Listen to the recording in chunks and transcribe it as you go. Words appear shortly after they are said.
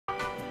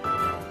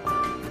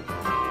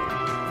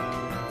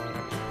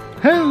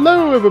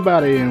Hello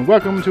everybody, and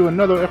welcome to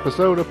another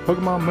episode of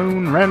Pokemon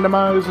Moon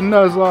Randomized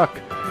Nuzlocke.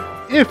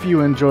 If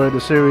you enjoyed the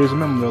series,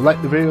 remember to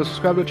like the video,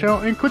 subscribe to the channel,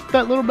 and click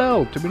that little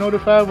bell to be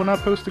notified when I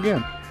post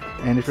again.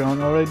 And if you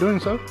aren't already doing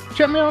so,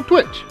 check me out on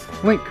Twitch.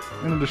 Link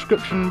in the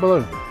description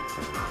below.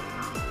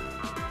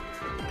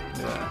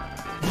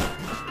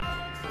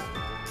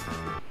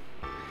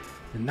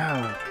 And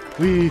now,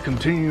 we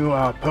continue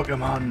our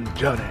Pokemon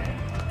journey.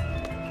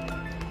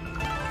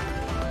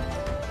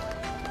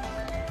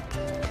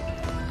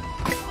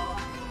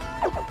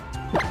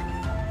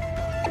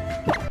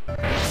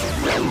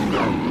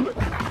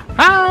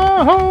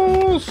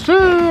 Hi-ho,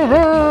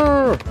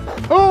 Silver!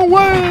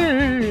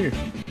 Away!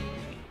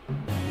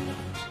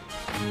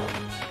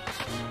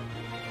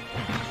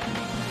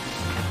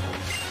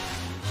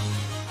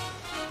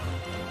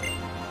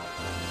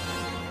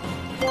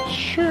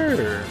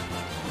 Sure.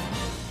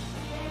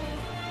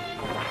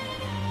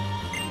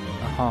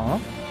 Uh-huh.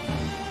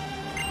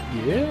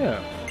 Yeah.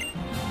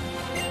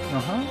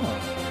 Uh-huh.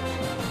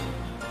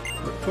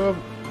 Look for...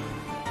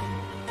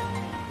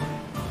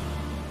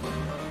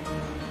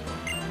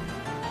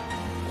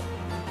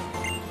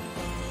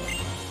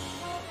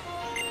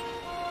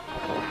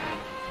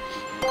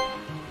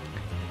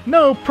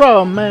 No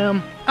problem,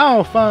 ma'am.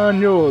 I'll find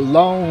your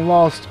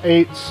long-lost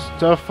 8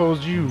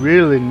 Stuffles. You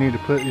really need to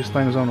put these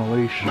things on a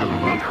leash.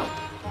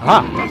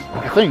 Ah,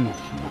 a thing.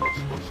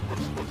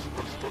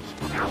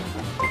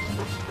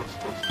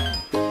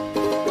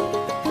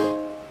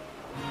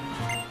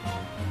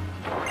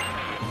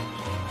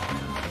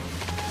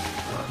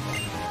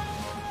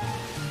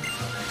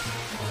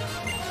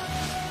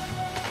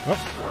 Oh.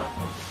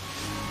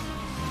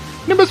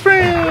 Nimble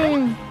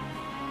Spring!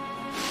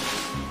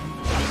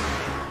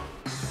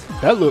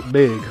 That looked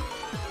big.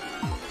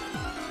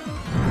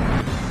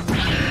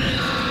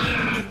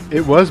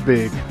 It was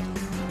big.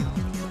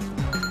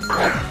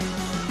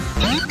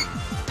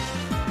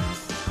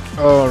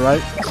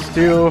 Alright,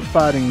 still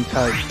fighting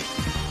type.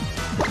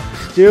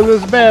 Still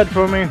is bad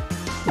for me.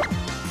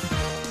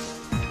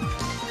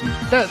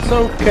 That's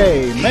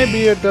okay.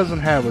 Maybe it doesn't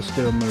have a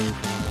still move.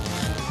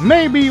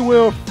 Maybe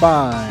we'll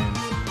find.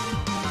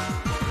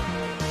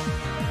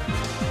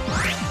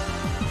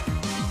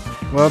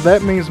 Well,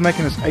 that means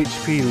making its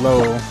HP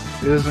low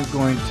isn't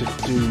going to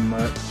do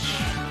much.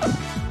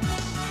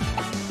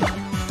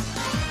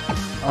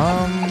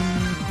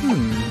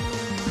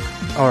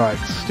 Alright,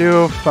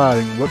 still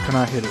fighting. What can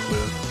I hit it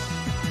with?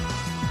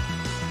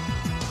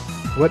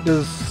 What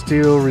does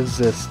steel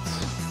resist?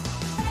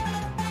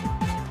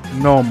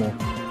 Normal.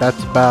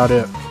 That's about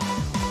it.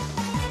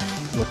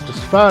 What does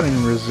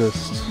fighting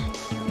resist?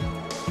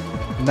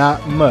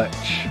 Not much.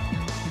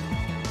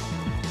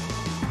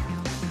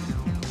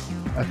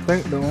 I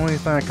think the only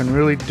thing I can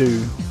really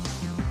do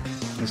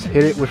is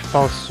hit it with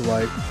False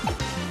Swipe.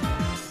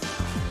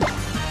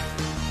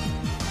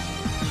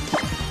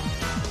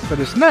 But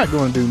it's not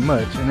going to do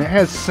much, and it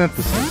has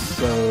Synthesis,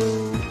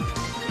 so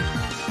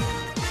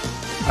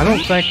I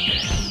don't think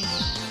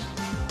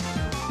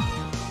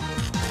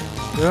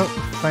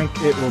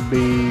it will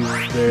be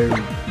very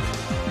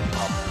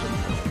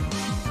optimal.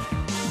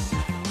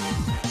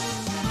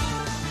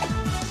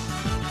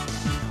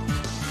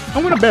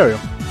 I'm going to bury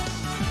him.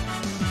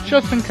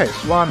 Just in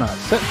case, why not?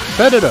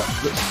 Set it up.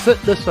 Let's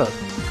set this up.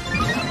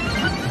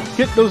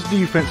 Get those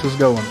defenses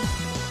going.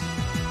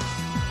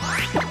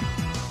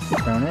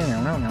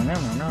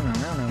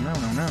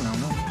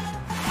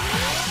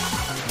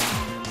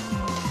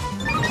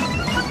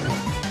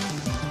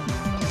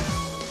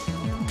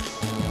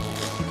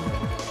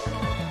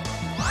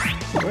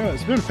 Well,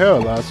 it's been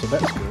paralyzed, so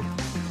that's good.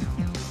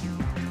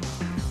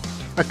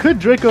 I could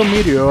Draco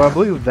Meteor, I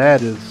believe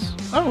that is...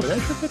 Oh,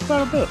 that should be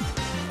quite a bit.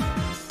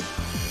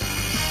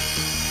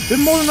 Did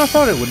more than I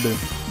thought it would do.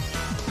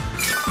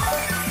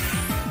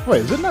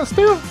 Wait, is it not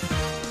still?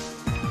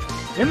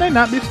 It may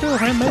not be still,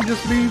 it may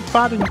just be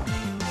fighting.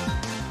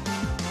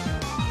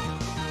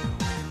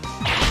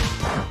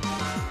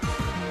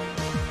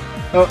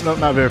 Oh, no,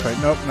 not verified.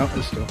 Nope, nope,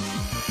 it's still.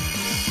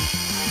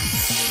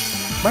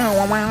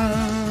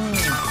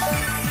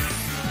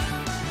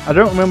 I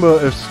don't remember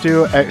if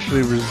steel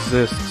actually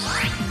resists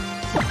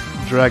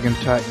dragon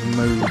type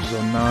moves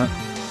or not.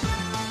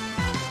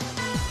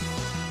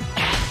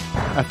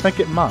 I think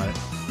it might,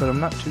 but I'm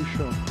not too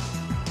sure.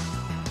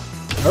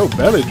 Oh,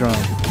 belly drum.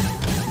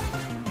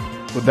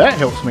 Well, that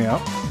helps me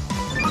out.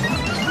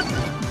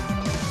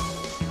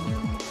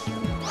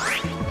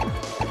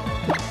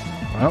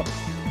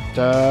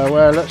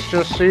 Well, let's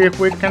just see if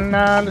we can.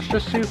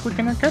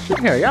 Catch it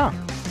here. Yeah.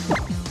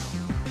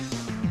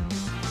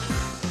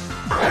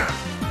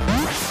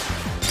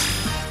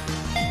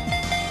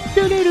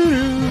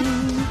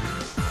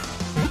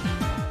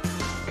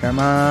 Come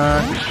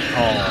on.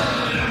 Oh.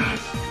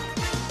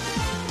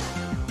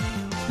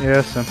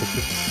 Yeah,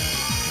 Synthesis.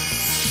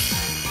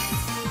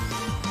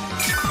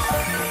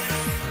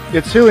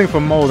 It's healing for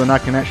more than I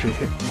can actually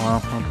hit. Wow,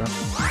 okay.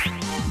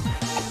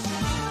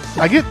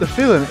 I get the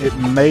feeling it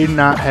may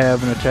not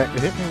have an attack to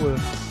hit me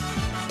with.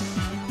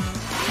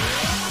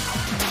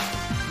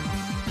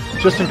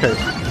 Just in case.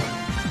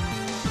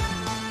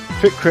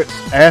 If it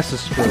crits, acid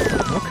spray.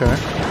 Okay.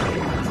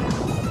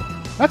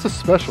 That's a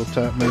special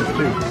type move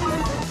too.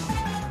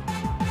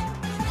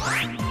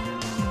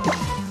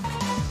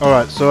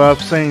 Alright, so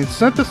I've seen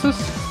Synthesis,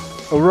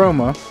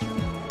 Aroma,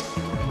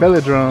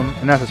 Belly Drum,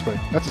 and Acid Spray.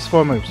 That's its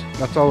 4 moves.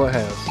 That's all it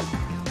has.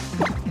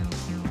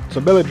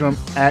 So Belly Drum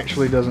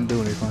actually doesn't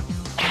do anything.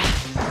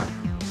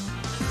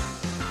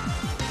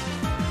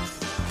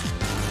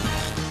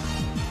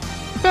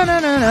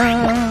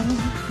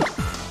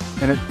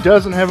 And it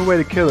doesn't have a way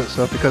to kill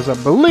itself because I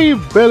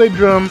believe Belly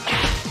Drum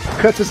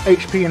cuts its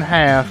HP in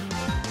half,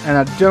 and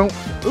I don't.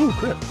 Ooh,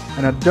 crit!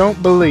 And I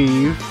don't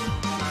believe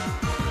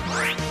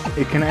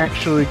it can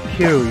actually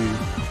kill you.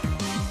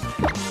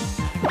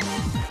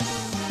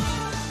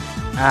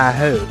 I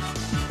hope.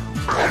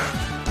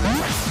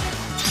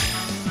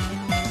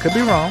 Could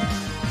be wrong.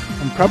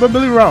 I'm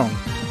probably wrong.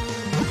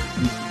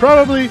 I'm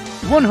probably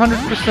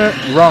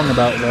 100% wrong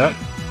about that.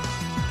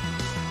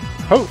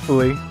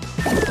 Hopefully,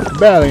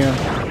 Valium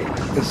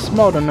is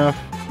smart enough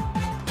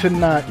to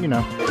not, you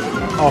know,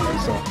 off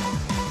itself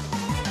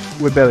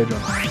with Belly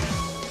Drum.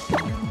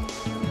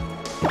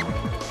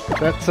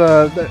 That's,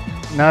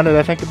 now that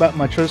I think about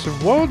my choice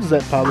of words,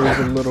 that probably is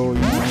a little,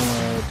 you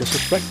know,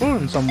 disrespectful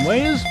in some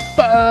ways,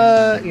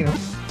 but, you know,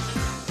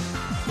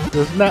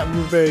 there's not a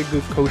very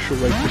good kosher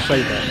way to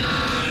say that.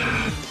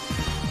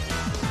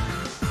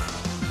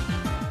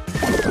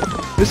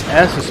 This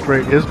acid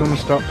spray is going to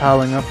start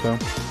piling up, though.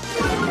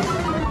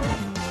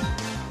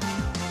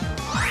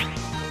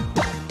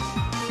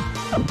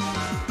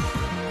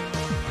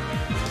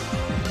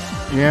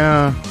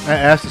 Yeah, that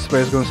acid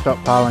spray is going to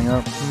start piling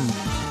up.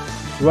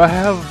 Do I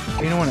have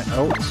anyone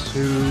else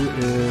who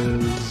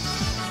is...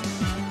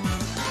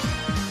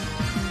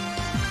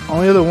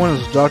 Only other one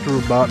is Dr.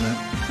 Robotnik.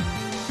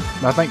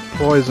 I think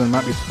Poison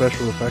might be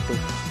special effective.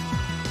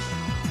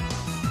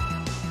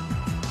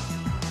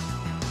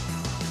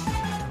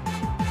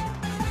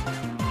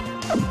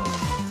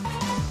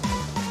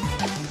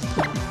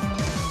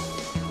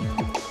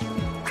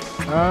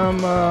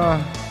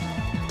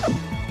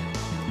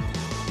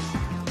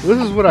 This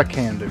is what I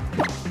can do.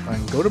 I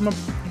can go to my...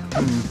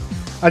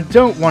 I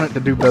don't want it to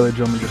do Belly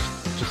Drum and just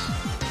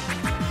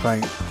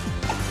faint.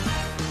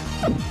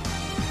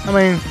 I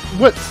mean,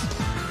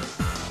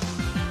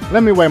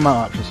 let me weigh my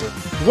options here.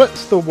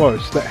 What's the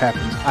worst that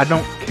happens? I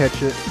don't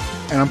catch it,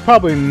 and I'm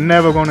probably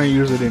never going to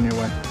use it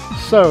anyway.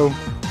 So,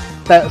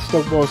 that's the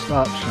worst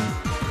option.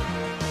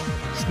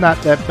 It's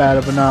not that bad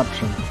of an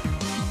option.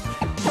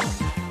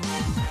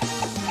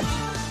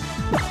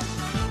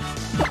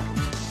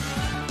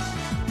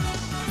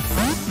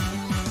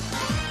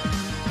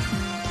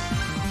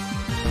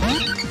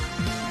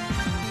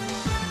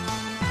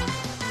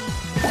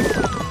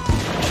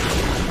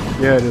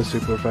 Yeah, it is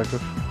super effective.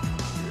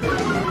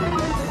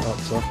 Thought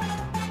so.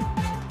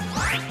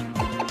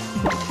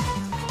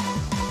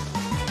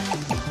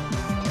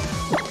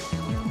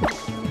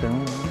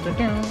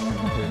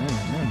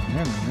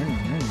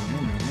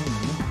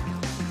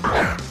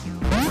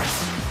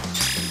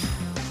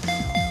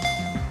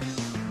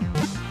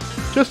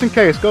 Just in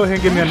case, go ahead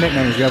and give me a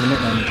nickname if you have a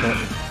nickname in chat.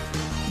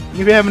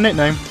 If you have a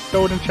nickname,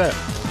 throw it in chat.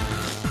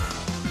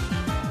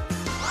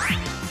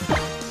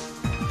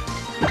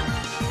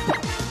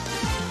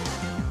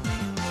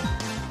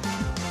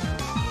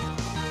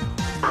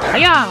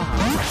 Hiya!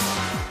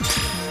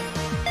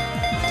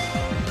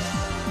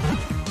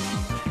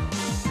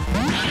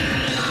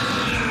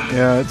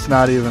 Yeah, it's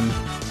not even...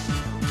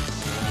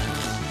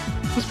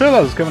 This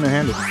paralyze is coming in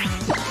handy.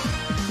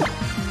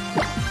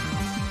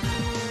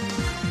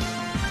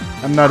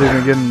 I'm not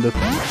even getting the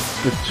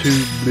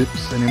 2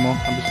 blips anymore.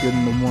 I'm just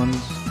getting the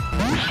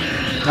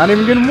 1s. Not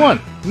even getting 1!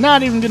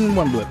 Not even getting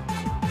 1 blip.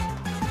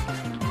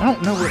 I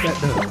don't know what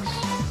that does.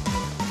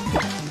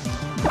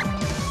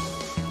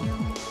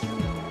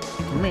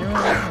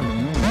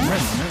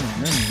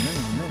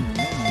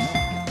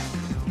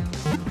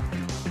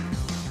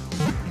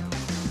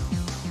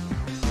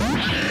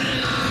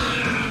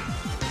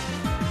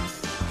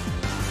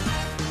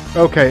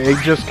 Okay, it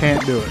just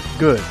can't do it.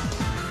 Good.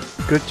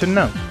 Good to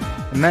know.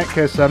 In that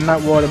case, I'm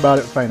not worried about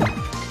it fainting.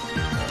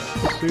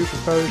 Super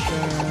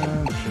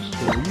potion. Just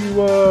heal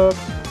you up.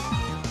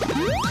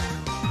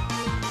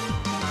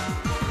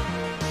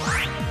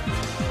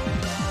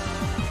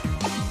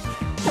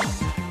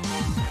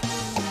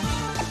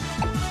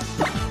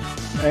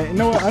 Hey, you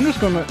know what? I'm just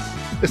gonna...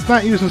 It's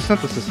not using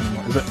synthesis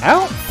anymore. Is it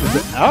out? Is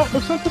it out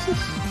of synthesis?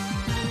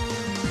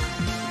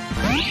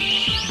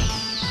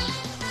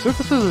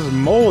 Synthesis is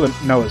more than...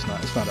 No, it's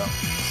not. It's not out.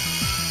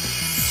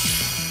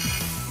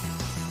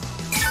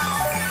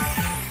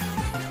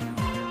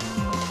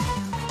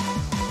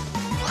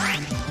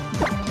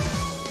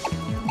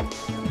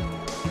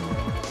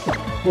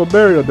 Well,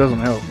 Burial doesn't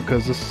help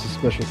because this is a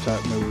special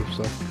type move,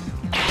 so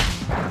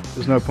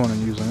there's no point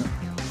in using it.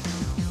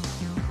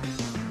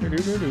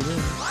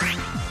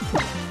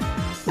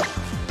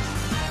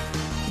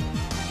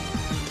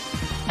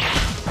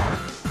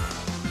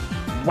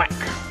 Whack!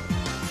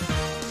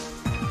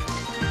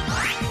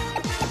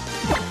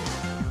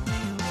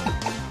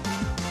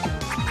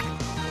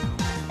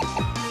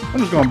 I'm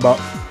just gonna bop.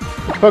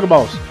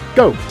 Pokeballs,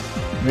 go!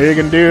 We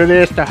can do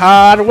this the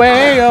hard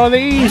way or the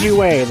easy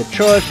way. The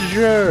choice is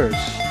yours.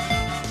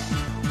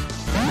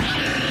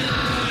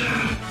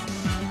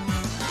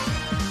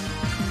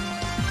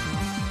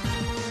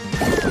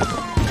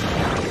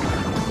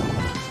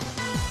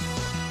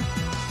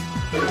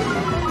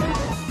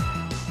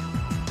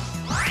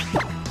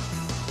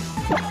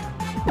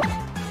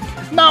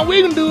 Now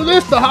we can do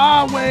this the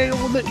hard way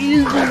or the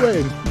easy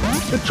way.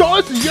 The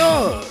choice is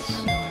yours.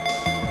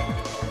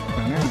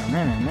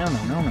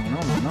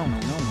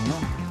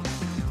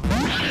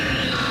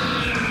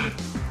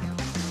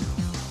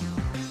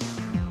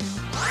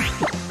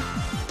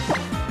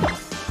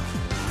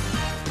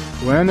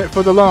 We're in it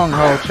for the long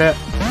haul, chat.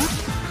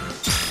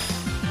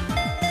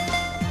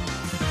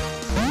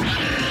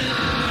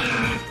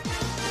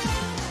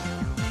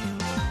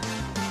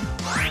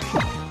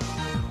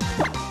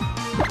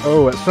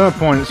 Oh, at some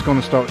point it's going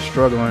to start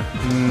struggling.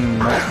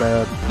 That's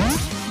bad.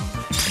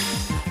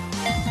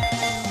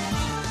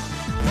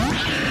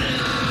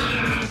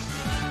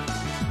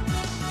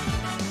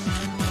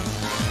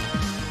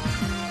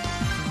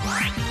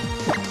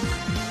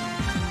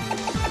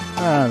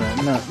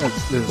 No,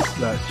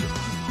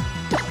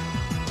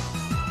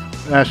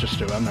 that's just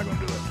stupid. I'm not going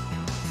to do it.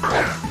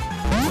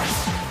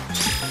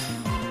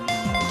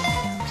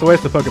 It's a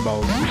waste of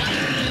Pokeballs.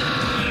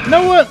 You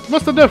know what?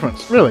 What's the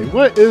difference? Really,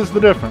 what is the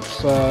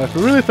difference? If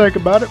you really think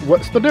about it,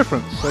 what's the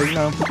difference? So, you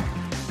know,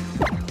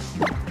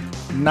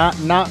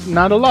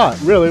 not a lot,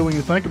 really, when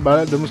you think about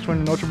it. The difference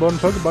between an Ultra Ball and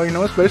a Pokeball, you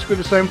know, it's basically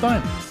the same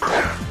thing.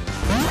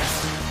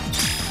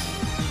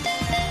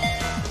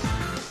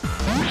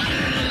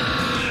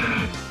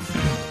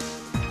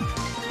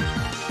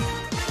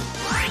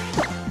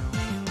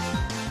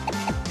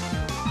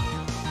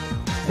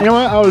 You know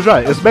what? I was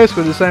right. It's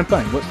basically the same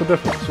thing. What's the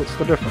difference? What's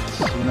the difference?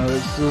 You know,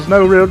 there's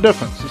no real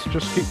difference. It's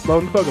just keep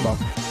loading the Pokeball.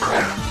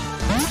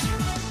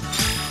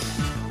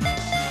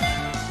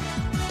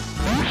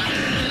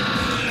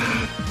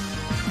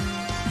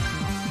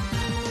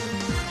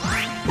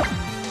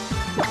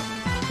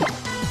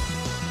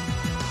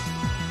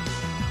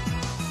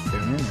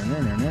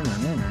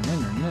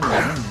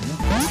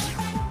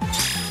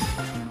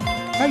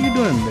 How you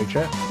doing today,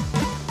 chat?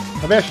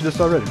 I've asked you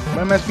this already, but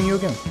I'm asking you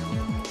again.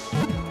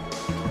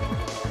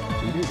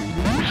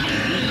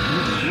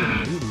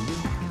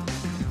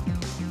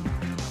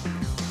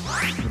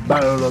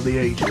 Battle of the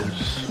Ages.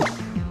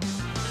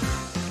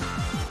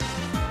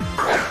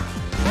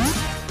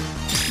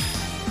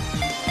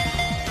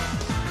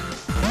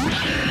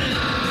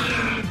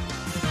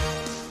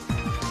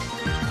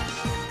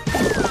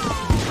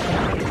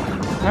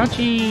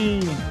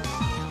 Ouchie!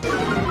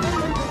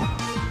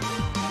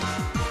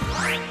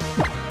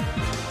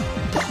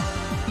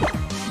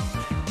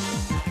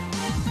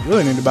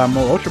 Really need to buy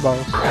more Ultra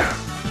Balls.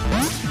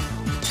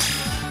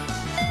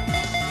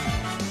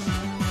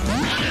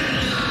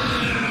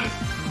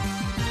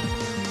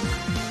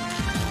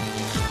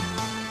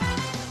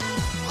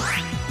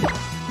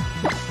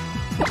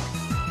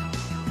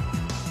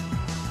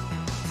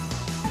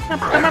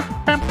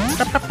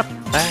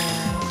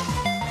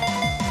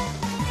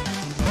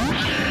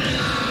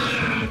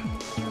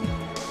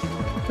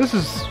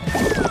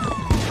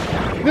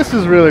 This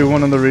is really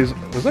one of the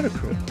reasons. Was that a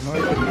crit? No,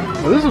 it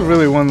wasn't. Well, this is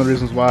really one of the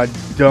reasons why I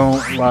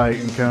don't like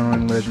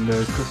encountering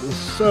legendaries, because it's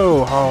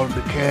so hard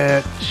to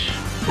catch.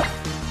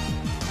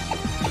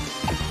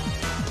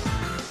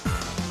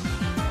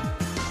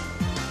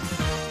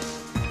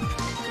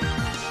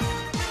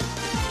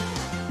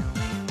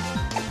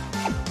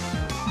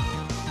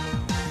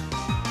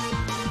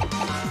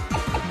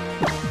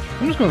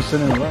 I'm just gonna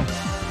sit in a row.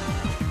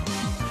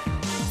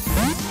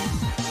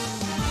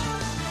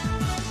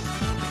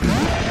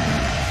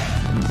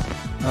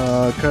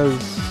 Cause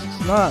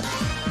it's not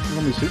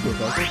gonna be super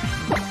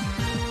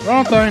effective.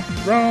 Wrong thing,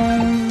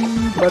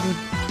 wrong button.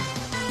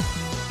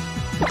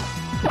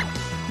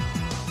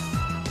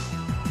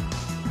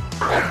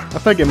 I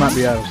think it might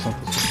be out of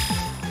something.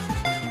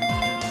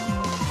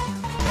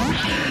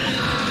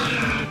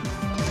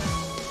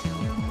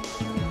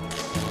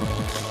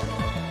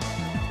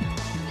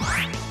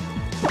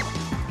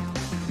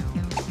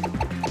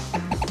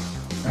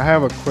 I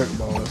have a quick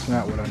ball, that's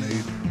not what I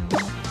need.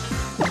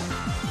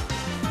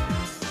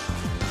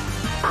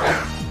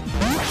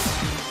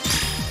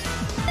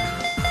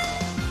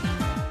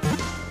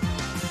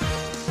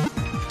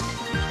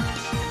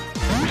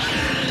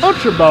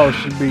 Ultra Ball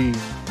should be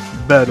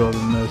better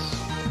than this.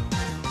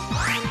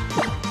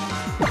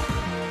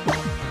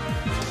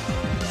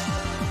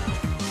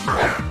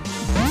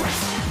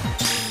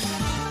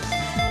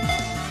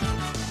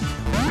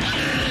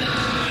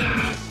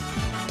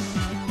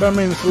 But I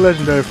mean, it's a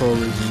legendary for a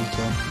reason,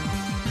 so.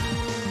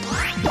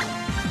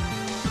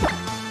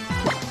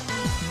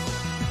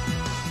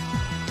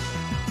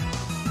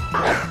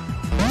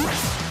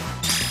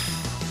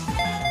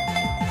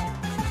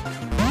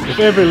 If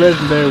every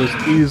legendary was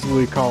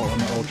easily caught on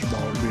the Ultra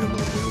Ball, it would be a little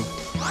weird.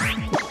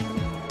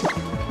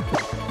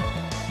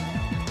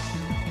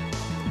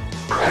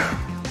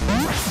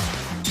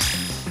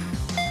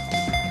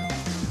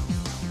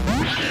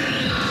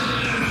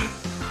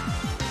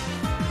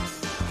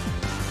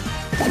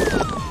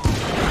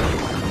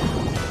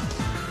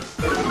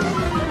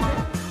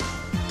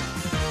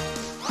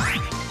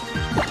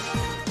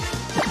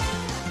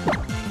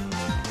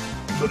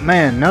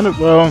 man, none of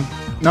them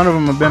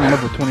have been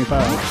level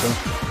 25, so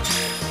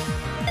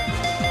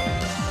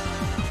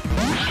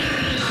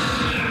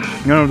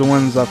none of the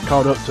ones I've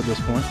caught up to this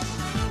point.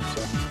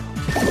 So.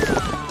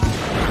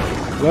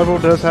 Level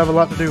does have a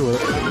lot to do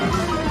with it.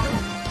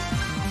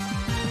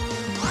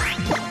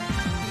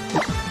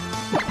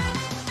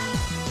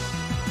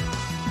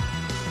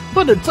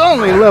 But it's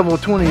only level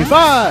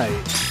 25!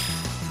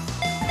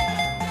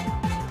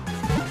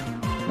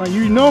 Now,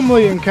 you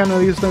normally encounter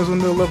these things when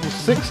they're level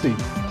 60.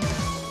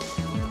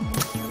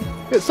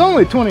 It's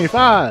only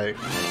 25!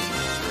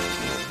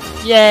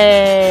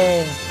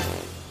 Yay!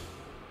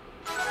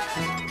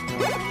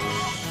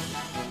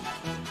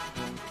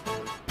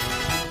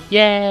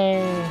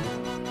 Yay!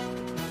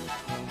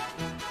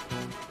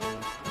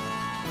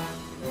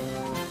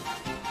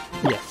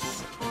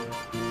 Yes.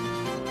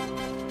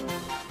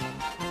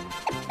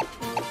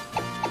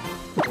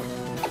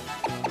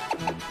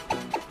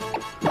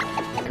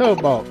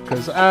 Cobalt,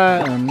 because I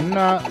am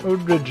not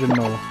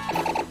original.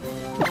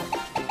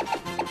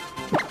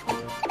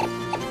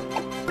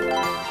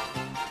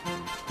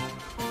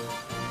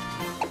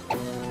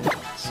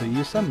 See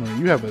you somewhere.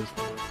 You have a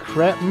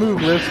crap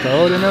move list, I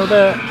already know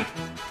that.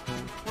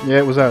 Yeah,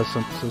 it was out of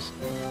synthesis.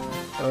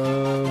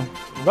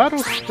 Vital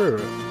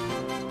Spirit.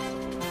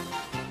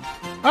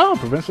 Oh,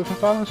 prevents it from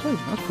falling asleep.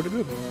 That's pretty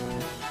good.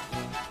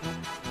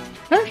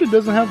 Actually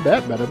doesn't have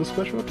that bad of a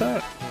special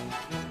attack.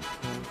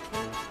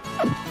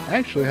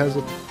 Actually has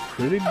a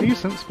pretty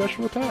decent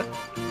special attack.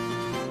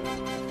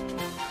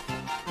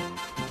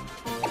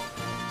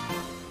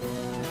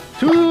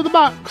 To the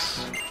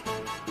box!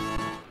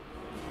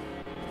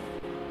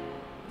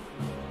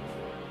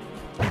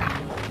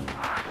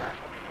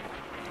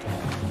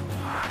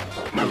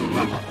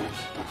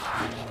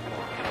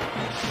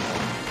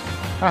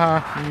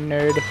 Haha,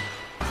 nerd.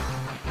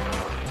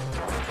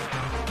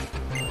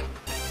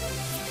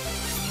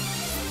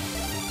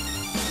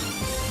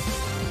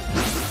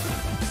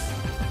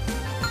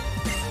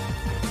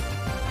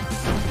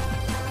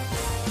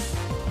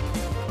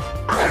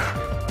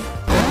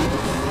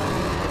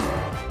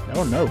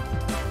 Oh no.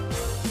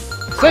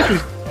 It's actually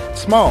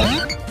small.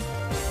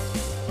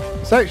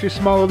 It's actually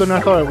smaller than I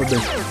thought it would be.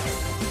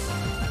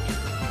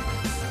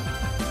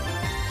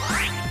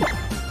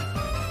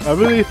 I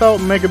really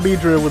thought Mega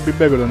Beedrill would be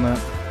bigger than that.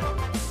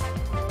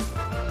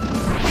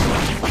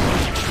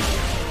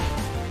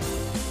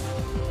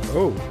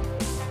 Oh.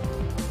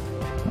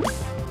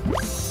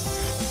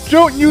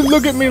 Don't you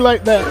look at me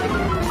like that!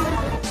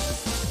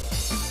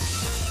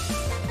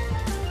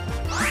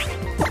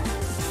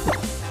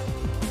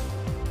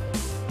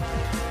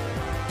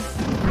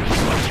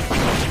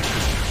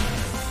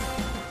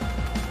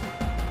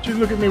 Don't you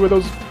look at me with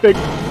those big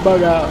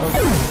bug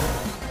eyes.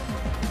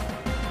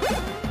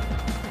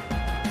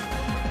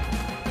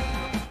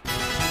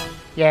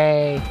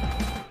 Yay!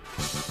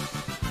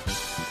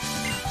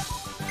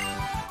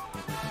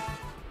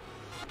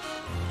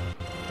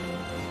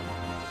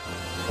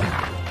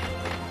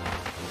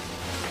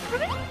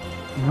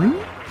 Hmm?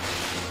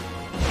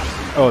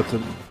 Oh, it's a...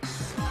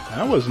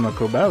 That wasn't a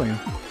Cobalion.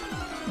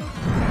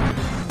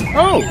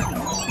 Oh!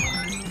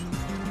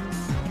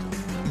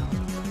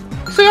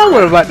 See, I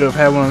would have liked to have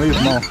had one of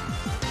these more.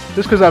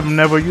 Just because I've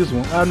never used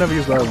one. I've never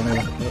used that one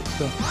either. But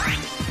still.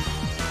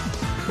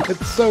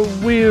 It's so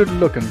weird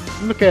looking.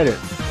 Look at it.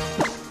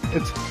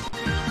 It's...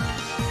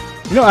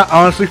 You know, I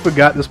honestly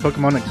forgot this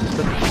Pokemon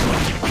existed.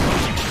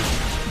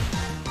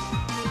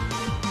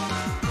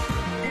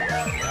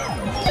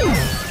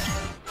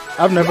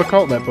 I've never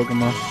caught that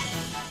Pokemon.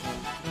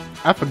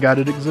 I forgot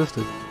it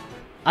existed.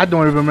 I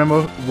don't even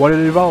remember what it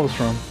evolves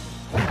from.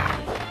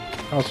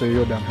 I'll see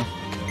you down here.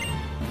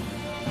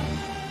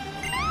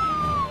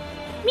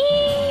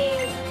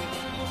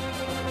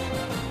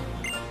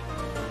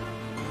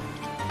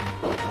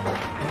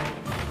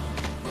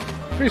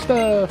 Free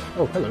stuff!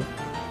 Oh, hello.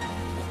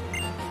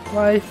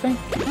 Why, thank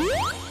you.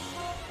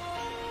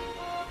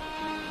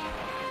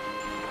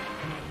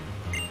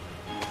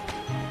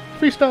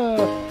 Free stuff!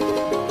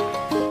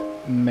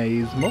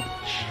 Maze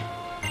Mulch.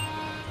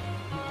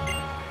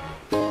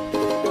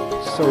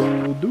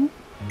 Soldu.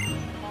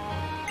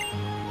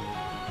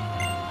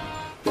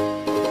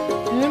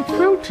 And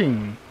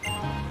protein.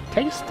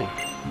 Tasty.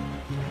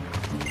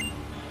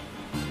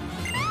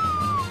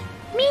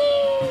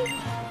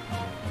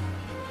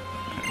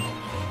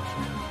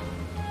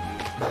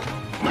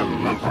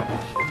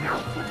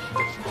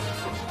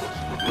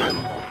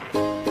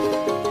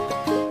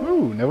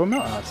 Ooh, never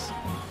met us.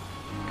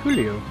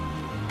 Coolio.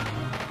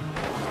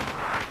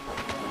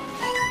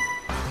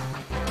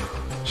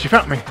 She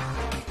found me.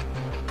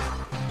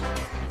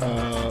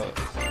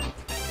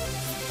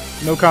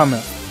 No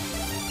comment.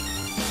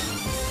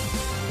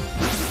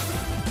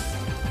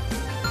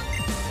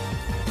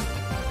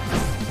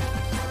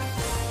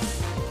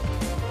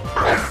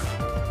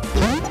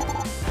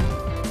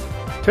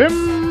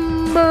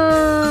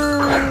 Timber!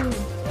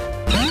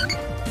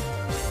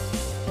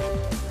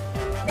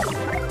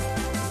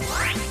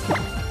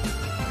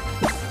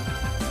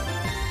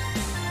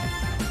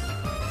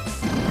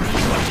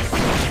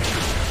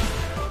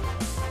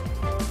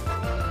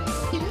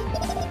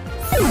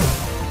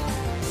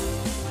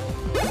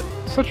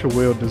 such a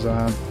weird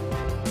design.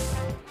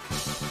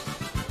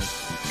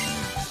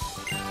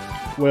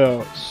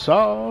 Well,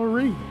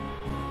 sorry.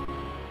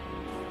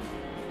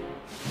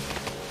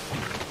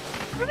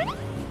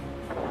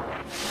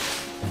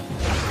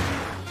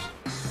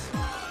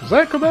 Is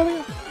that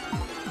Cobelia?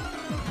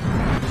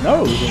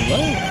 No, it's a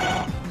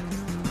lamb.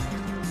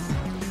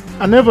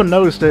 I never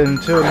noticed it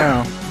until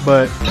now,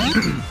 but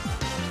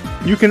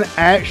you can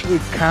actually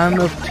kind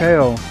of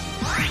tell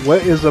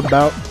what is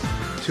about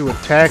to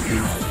attack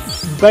you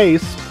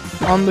based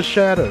on the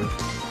shadow.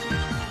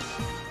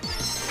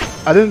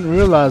 I didn't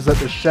realize that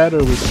the shadow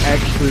was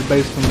actually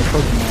based on the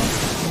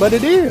Pokemon, but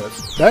it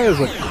is. That is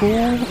a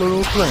cool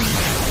little thing.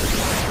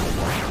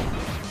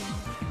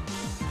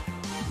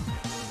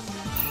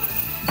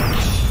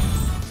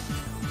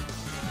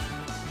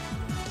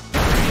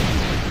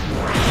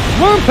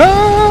 One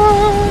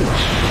punch!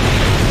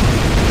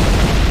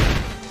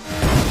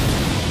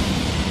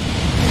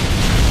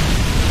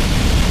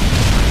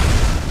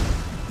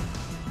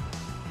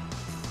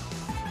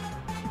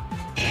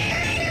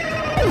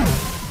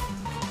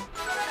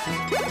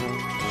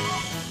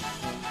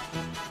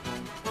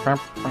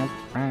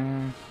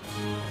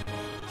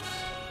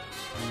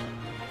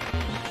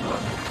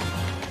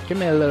 Give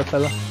me a little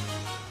fella.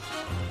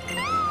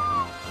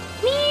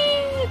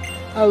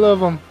 I love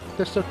them.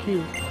 They're so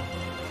cute.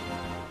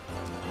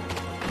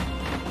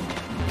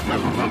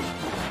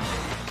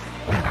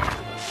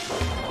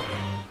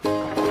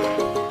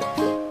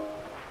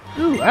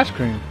 Ooh, ice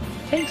cream.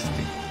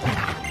 Tasty.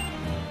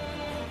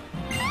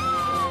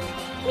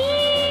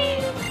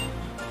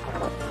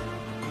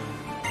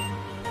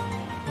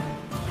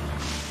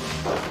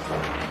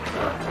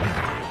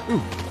 Ooh.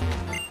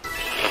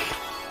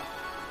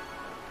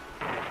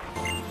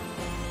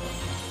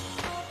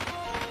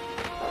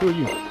 Who are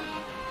you?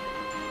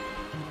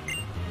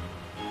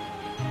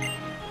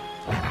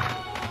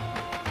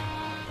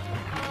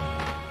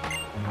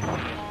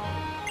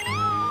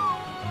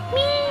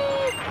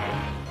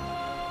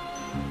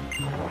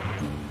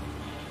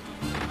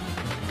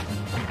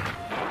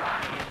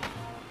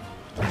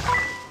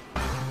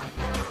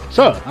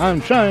 So,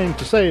 I'm trying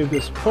to save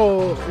this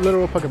poor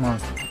little Pokemon.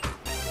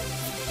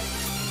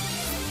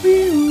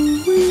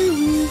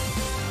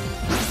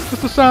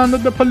 It's the sound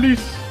of the police.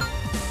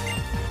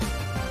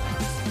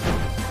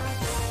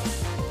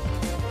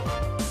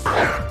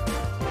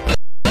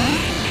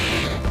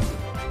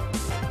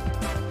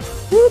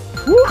 Whoop,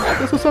 whoop,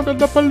 it's the sound of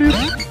the police.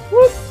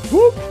 Whoop,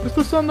 whoop, it's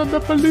the sound of the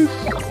police.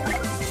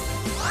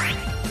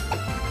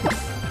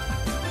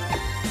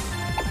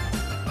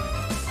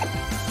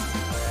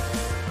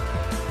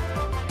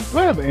 Do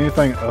I have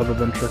anything other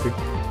than tricky?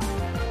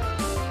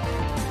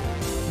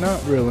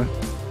 Not really.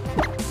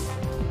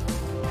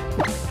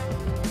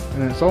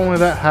 And it's only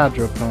that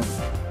Hydro Pump.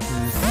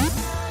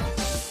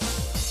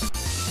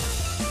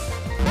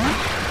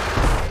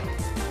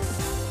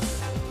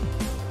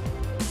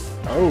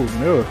 Oh,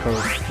 Miracle.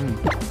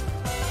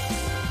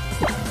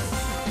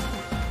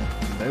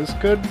 This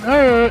could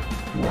hurt.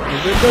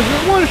 If it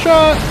doesn't one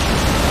shot.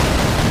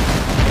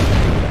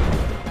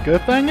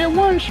 Good thing it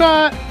one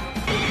shot.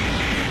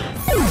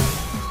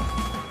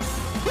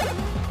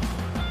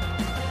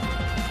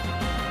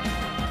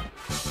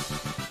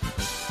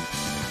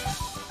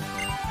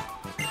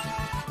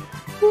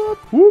 Whoop,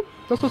 whoop.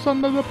 That's the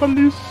sound of the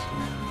police.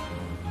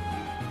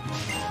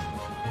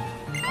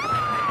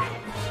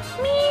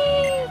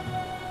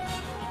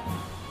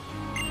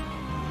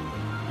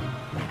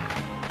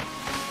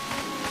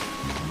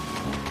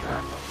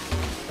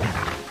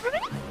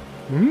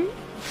 Hmm?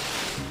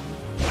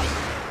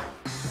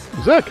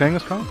 Is that a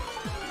Kangaskhan?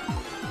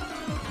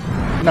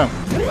 No.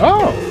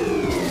 Oh!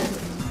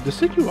 The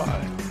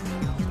Decidueye.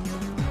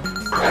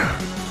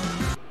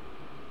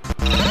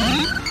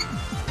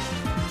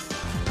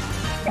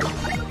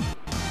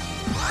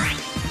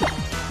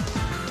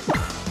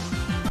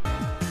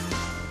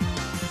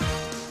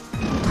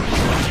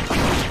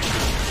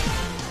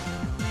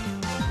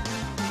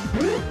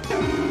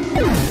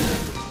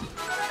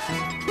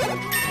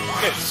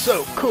 It's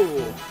so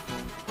cool.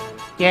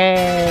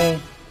 Yay!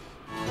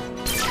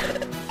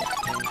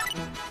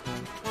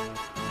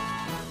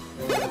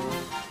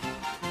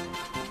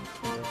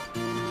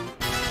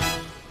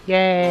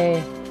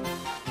 Yay!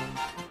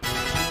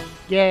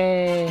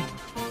 Yay!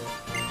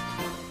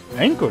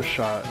 Ankle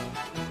shot.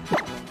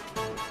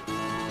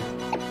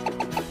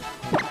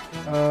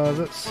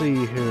 Let's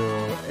see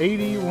here.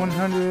 80,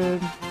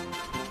 100.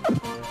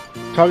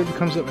 Target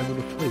becomes able to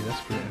flee.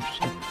 That's pretty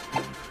interesting.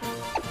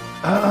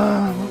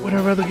 What would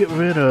I rather get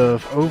rid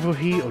of?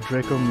 Overheat or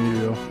Draco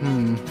Meteor?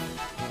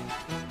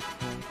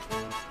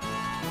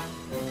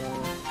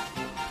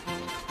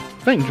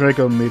 I think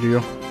Draco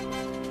Meteor.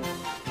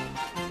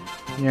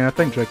 Yeah, I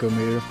think Draco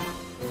Meteor.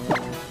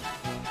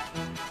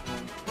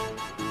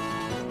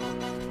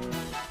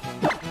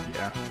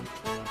 Yeah.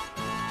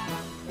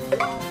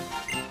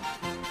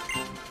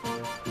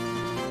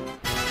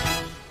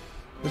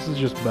 This is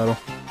just better.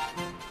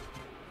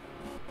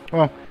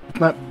 Well, it's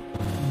not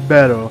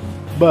better,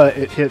 but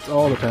it hits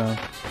all the time.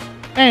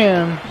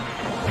 And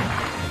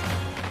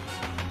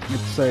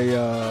It's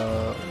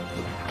a,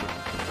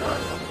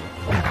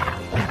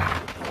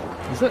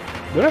 is it?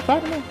 Did I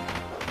fight him?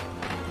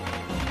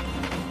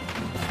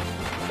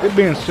 It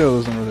being still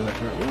isn't really that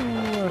great.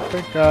 Ooh, I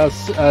think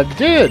I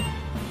did!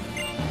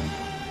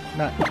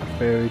 Not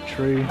berry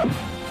tree.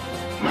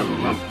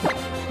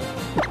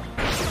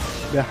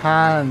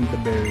 Behind the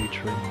berry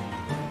tree.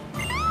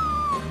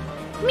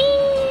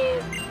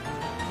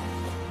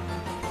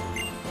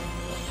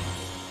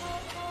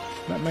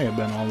 That may have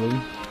been all of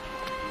them.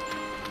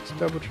 Let's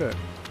double check.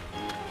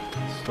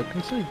 Let's look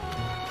and see.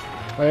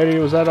 Lady,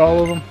 was that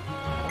all of them?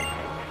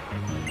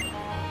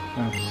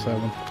 That's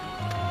 7.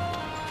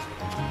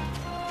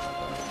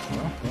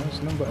 Well,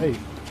 that's number 8.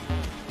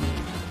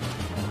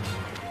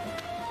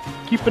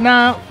 Keep an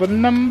eye out for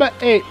number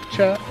 8,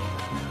 chat.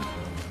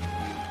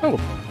 Oh,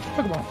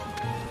 Pokemon.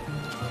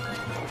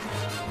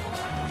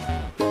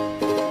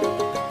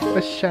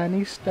 A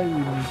shiny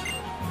stone.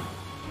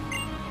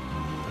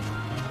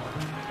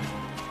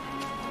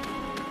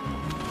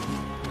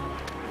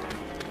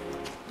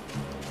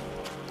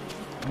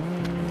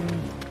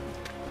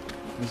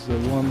 Is the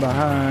one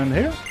behind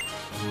here?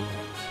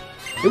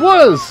 It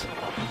was!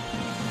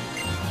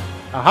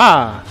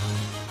 Aha!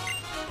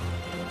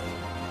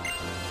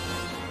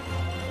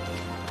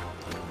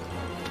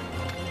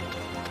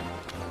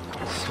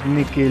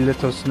 Sneaky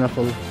little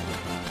Snuffle.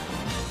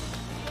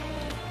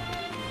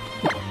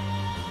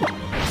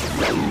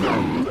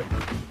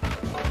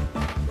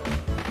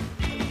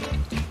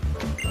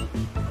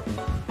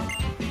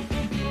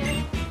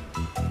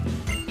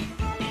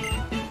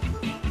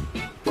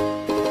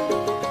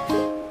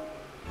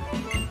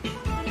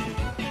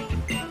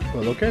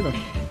 Well, okay then.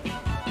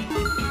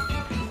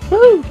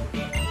 Woohoo!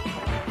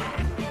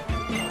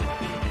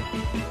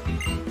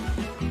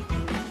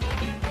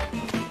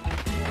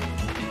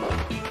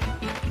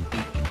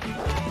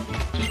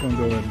 Just gonna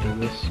go ahead and do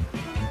this.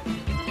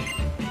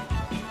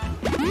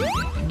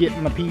 Get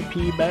my PP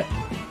back.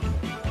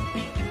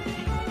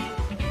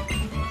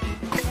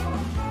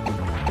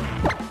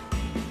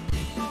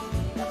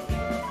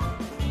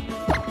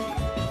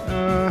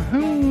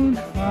 Who do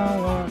I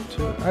want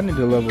to? I need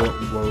to level up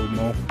Whoa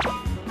more.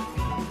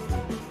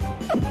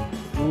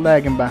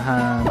 Lagging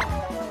behind.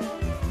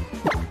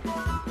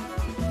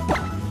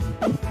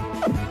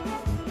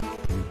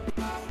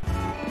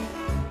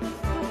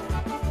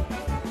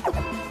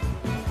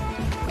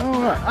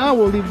 Alright, I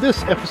will leave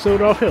this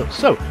episode off here.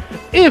 So,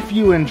 if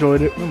you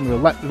enjoyed it, remember to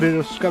like the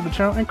video, subscribe to the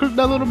channel, and click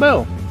that little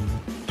bell.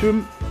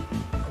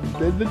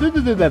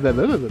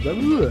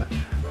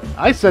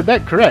 I said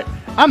that correct.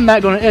 I'm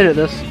not going to edit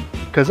this,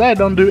 because I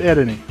don't do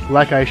editing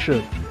like I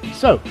should.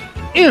 So,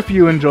 if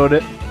you enjoyed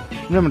it,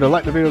 remember to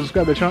like the video,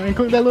 subscribe to the channel, and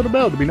click that little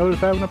bell to be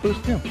notified when I post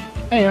again.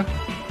 And,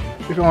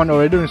 if you aren't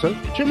already doing so,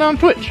 check me out on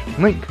Twitch.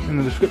 Link in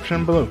the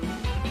description below.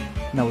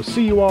 And I will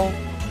see you all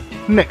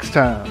next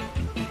time.